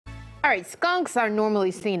All right, skunks are normally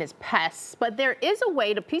seen as pests, but there is a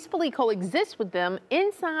way to peacefully coexist with them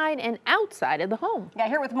inside and outside of the home. Yeah,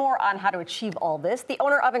 here with more on how to achieve all this, the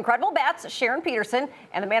owner of Incredible Bats, Sharon Peterson,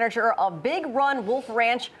 and the manager of Big Run Wolf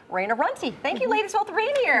Ranch, Rainah Runty. Thank you, ladies, both for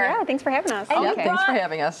being here. Yeah, thanks for having us. And thanks for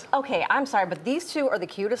having us. Okay, I'm sorry, but these two are the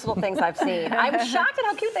cutest little things I've seen. I was shocked at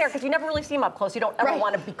how cute they are because you never really see them up close. You don't ever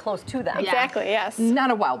want to be close to them. Exactly, yes. Not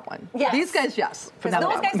a wild one. Yes. These guys, yes. Because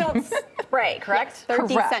those guys don't spray, correct? They're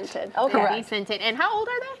Correct. descented. Okay. Correct. Descented. And how old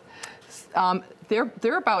are they?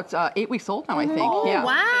 They're about 8 weeks old now, I think. Oh, yeah.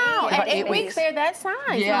 wow. About At 8 8 weeks, weeks. they're that size.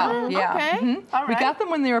 Yeah, yeah. Okay. All right. We got them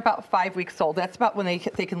when they were about 5 weeks old. That's about when they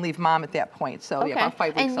can leave mom at that point. So yeah, about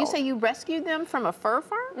 5 weeks and you old. say you rescued them from a fur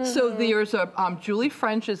farm? So there's a Julie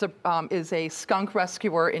French is a skunk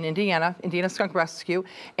rescuer in Indiana Skunk Rescue,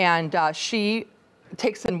 and she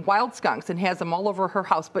takes in wild skunks and has them all over her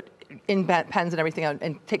house, but in pens and everything,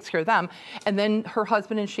 and takes care of them. And then her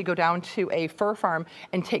husband and she go down to a fur farm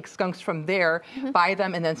and take skunks from there, buy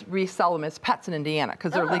them, and then resell them as pets in Indiana,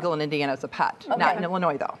 because they're legal in Indiana as a pet. Not in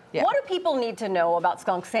Illinois, though. Yeah. What do people need to know about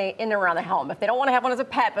skunks, say, in and around their home? If they don't want to have one as a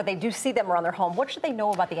pet, but they do see them around their home, what should they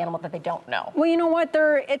know about the animal that they don't know? Well, you know what?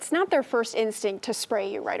 It's not their first instinct to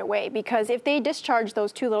spray you right away, because if they discharge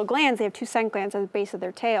those two little glands, they have two scent glands at the base of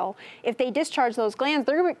their tail. If they discharge those glands,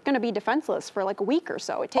 they're going to be defenseless for like a week or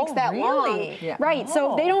so. It takes that long. Yeah. Right.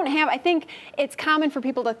 So they don't have, I think it's common for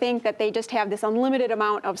people to think that they just have this unlimited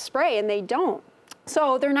amount of spray, and they don't.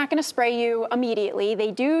 So they're not going to spray you immediately.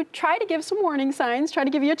 They do try to give some warning signs, try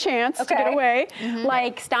to give you a chance to get away,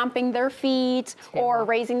 like stomping their feet or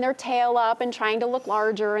raising their tail up and trying to look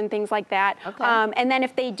larger and things like that. And then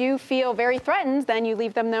if they do feel very threatened, then you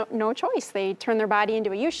leave them no choice. They turn their body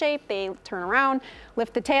into a U shape, they turn around,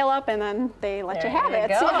 lift the tail up, and then they let you have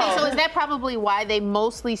it. So is that probably why they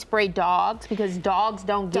mostly spray dogs? Because dogs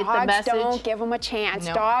don't get the message? Dogs don't give them a chance.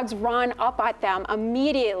 No. Dogs run up at them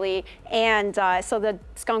immediately, and so the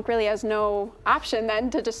skunk really has no option then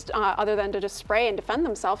to just, other than to just spray and defend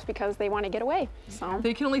themselves, because they want to get away. So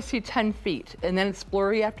they can only see 10 feet, and then it's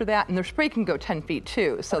blurry after that, and their spray can go 10 feet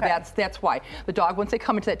too. So that's why the dog, once they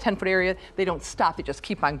come into that 10-foot area, they don't stop. They just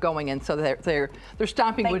keep on going, and so they're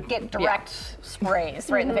stomping. They get direct sprays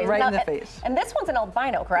right in the face. Right in the face. And this one's an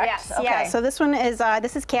albino, correct? Yes. Yeah. So this one is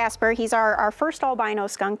this is Casper. He's our first albino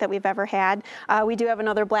skunk that we've ever had. We do have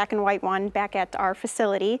another black and white one back at our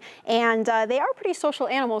facility, and they are pretty social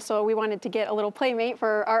animals. So we wanted to get a little playmate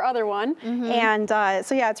for our other one, and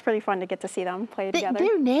so yeah, it's pretty fun to get to see them play together.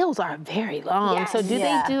 Their nails are very long. Yes. So do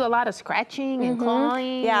they do a lot of scratching and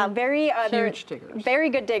clawing? Yeah, very huge diggers. Very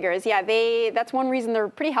good diggers. Yeah, that's one reason they're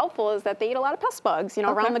pretty helpful, is that they eat a lot of pest bugs, you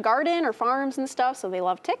know, around the garden or farms and stuff. So they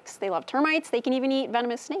love ticks, they love termites. They can even eat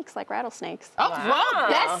venomous snakes like rattlesnakes. Oh,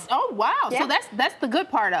 wow. Yeah. So that's the good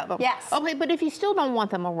part of them. Yes. Okay, but if you still don't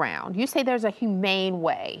want them around, you say there's a humane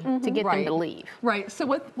way to get them to leave. Right. So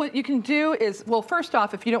what you can do is, well, first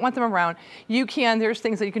off, if you don't want them around, there's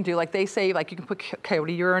things that you can do. Like they say, like you can put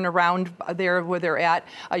coyote urine around there where they're at.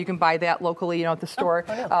 You can buy that locally, you know, at the store,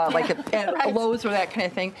 like at Lowe's or that kind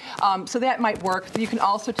of thing. So that might work. You can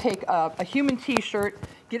also take a human T-shirt,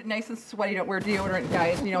 get it nice and sweaty. Don't wear deodorant,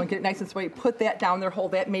 guys. You know, and get it nice and sweaty. Put that down their hole.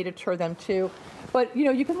 That may deter them too. But you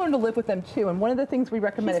know, you can learn to live with them too. And one of the things we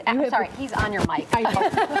recommend. I'm sorry, he's on your mic. I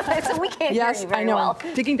know. So we can't hear you very well.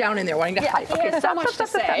 Digging down in there, wanting to hide. Okay, so much to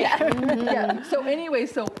say. So anyway,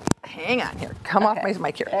 hang on here. Come off my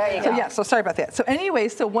mic here. There you go. So sorry about that. So anyway,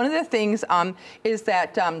 one of the things is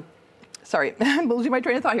that. Sorry, I'm losing my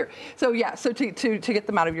train of thought here. So so to get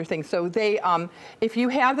them out of your thing. So they, if you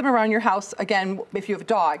have them around your house, again, if you have a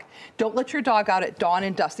dog, don't let your dog out at dawn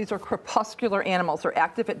and dusk. These are crepuscular animals. They're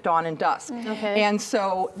active at dawn and dusk. Okay. And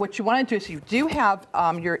so what you want to do is, you do have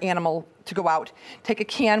your animal to go out, take a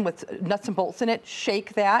can with nuts and bolts in it,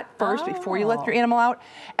 shake that first before you let your animal out,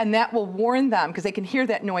 and that will warn them, because they can hear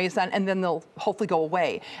that noise then, and then they'll hopefully go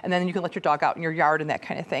away, and then you can let your dog out in your yard and that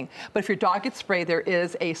kind of thing. But if your dog gets sprayed, there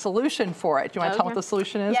is a solution for it. Do you want to tell them what the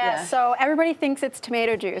solution is? Yeah, so everybody thinks it's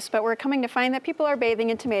tomato juice, but we're coming to find that people are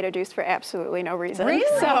bathing in tomato juice for absolutely no reason.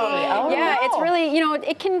 Really? So it's really, you know,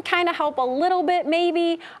 it can kind of help a little bit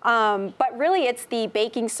maybe, but really it's the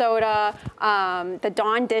baking soda, the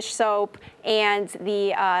Dawn dish soap, and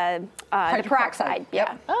the peroxide.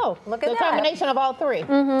 Yeah. Oh, look at that. The combination of all three.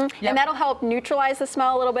 And that'll help neutralize the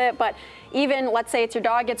smell a little bit, but even, let's say it's your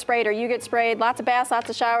dog gets sprayed or you get sprayed, lots of baths, lots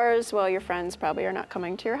of showers, well, your friends probably are not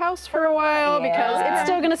coming to your house for a while because it's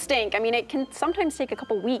still gonna stink. I mean, it can sometimes take a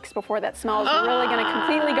couple weeks before that smell is really gonna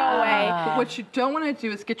completely go away. But what you don't wanna do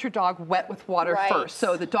is get your dog wet with water first.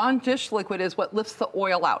 So the Dawn dish liquid is what lifts the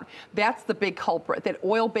oil out. That's the big culprit, that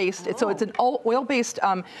oil-based, so it's an oil-based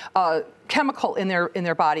chemical in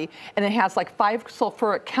their body, and it has like 5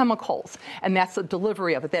 sulfuric chemicals, and that's the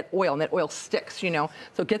delivery of it, that oil, and that oil sticks, you know.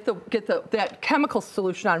 So get that chemical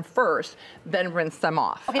solution on first, then rinse them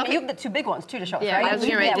off. Okay, but you have the 2 big ones too to show us, Yeah, right? I was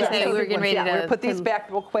getting ready to say we were getting ready We're to gonna put these back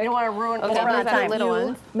real quick. You don't want to ruin Okay, run out of those are time. little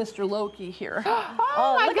ones. Mr. Loki here.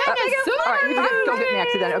 Oh my goodness! All right, you can go get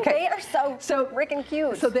Maxie then. Okay. They are so freaking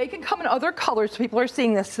cute. So they can come in other colors. People are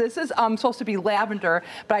seeing this. This is supposed to be lavender,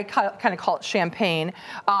 but I kind of call it champagne.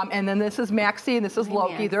 And then this is Maxie and this is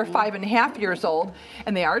Loki. They're 5.5 years old,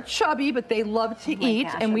 and they are chubby, but they love to eat.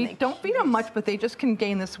 gosh, And are we they don't feed them much, but they just can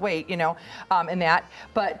gain this weight, you know, and that.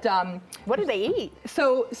 But What do they eat?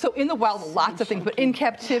 so in the wild, lots of things, but in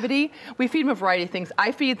captivity, we feed them a variety of things.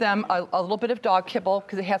 I feed them a little bit of dog kibble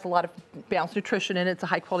because it has a lot of balanced nutrition in it. It's a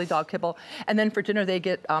high quality dog kibble. And then for dinner, they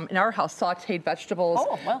get, in our house, sauteed vegetables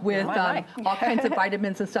with all kinds of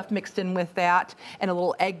vitamins and stuff mixed in with that, and a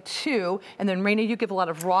little egg too. And then Rainah, you give a lot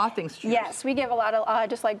of raw things to yours. Yes, we give a lot of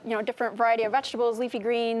just like, you know, different variety of vegetables, leafy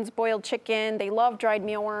greens, boiled chicken. They love dried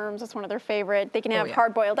mealworms. That's one of their favorite. They can have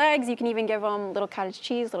hard-boiled eggs. You can even give them little cottage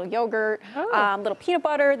cheese, little yogurt, little peanut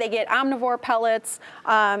butter. They get omnivore pellets.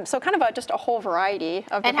 So kind of just a whole variety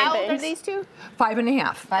of And different how old are things. these two?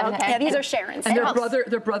 5.5. Okay. Yeah, these are Sharon's. And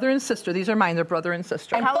they're brother and sister. These are mine. They're brother and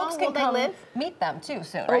sister. And how Folks long can will they come live? meet them too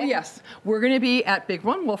soon, Oh right? yes, we're going to be at Big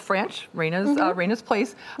Run Wolf Ranch, Rainah's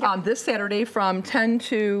place, this Saturday from 10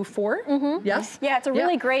 to 4. Yes. Yeah, it's a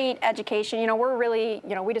really great education. You know, we're really,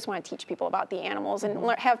 you know, we just want to teach people about the animals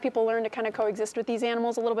and have people learn to kind of coexist with these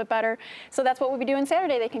animals a little bit better. So that's what we'll be doing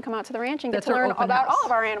Saturday. They can come out to the ranch and get That's to our learn open about house. all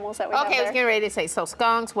of our animals that we have Okay, I was there. getting ready to say, so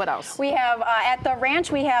skunks, what else? We have, at the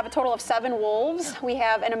ranch, we have a total of 7 wolves. We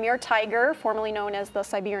have an Amur tiger, formerly known as the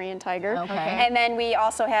Siberian tiger. Okay. And then we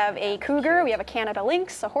also have a cougar. We have a Canada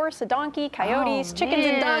lynx, a horse, a donkey, coyotes, chickens,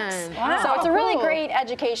 and ducks. Wow. So it's a really Cool. great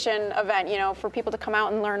education event, you know, for people to come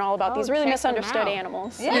out and learn all about these really check them misunderstood out.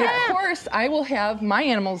 animals. Yeah. And of course, I will have my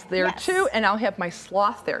animals there too, and I'll have my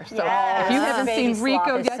sloth there. So Yes. if you haven't Baby seen Rico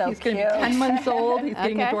sloth is yet, so he's going to be cute. 10 months old. He's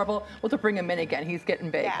getting Okay. adorable. We'll have to bring him in again. He's getting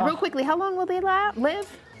big. Yeah. Real quickly, how long will they live?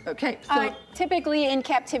 Okay, so Typically in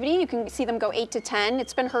captivity, you can see them go 8 to 10.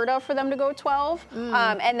 It's been heard of for them to go 12.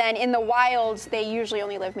 And then in the wilds, they usually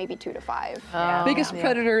only live maybe 2 to 5. biggest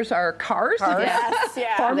predators are cars, Yes,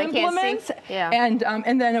 yeah. farm They can't implements, see. Yeah.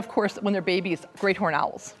 and then of course when they're babies, great horned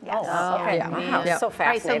owls. Yes. Okay. Yeah. Wow. Yeah. So All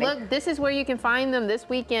right, so fascinating. look, this is where you can find them this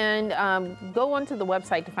weekend. Go onto the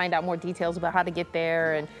website to find out more details about how to get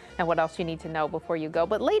there and what else you need to know before you go.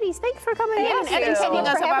 But ladies, thanks for coming in and Thank you. educating Thanks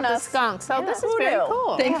us for about having the us. skunks. So this is Who very knew?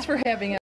 cool. Thanks for having us.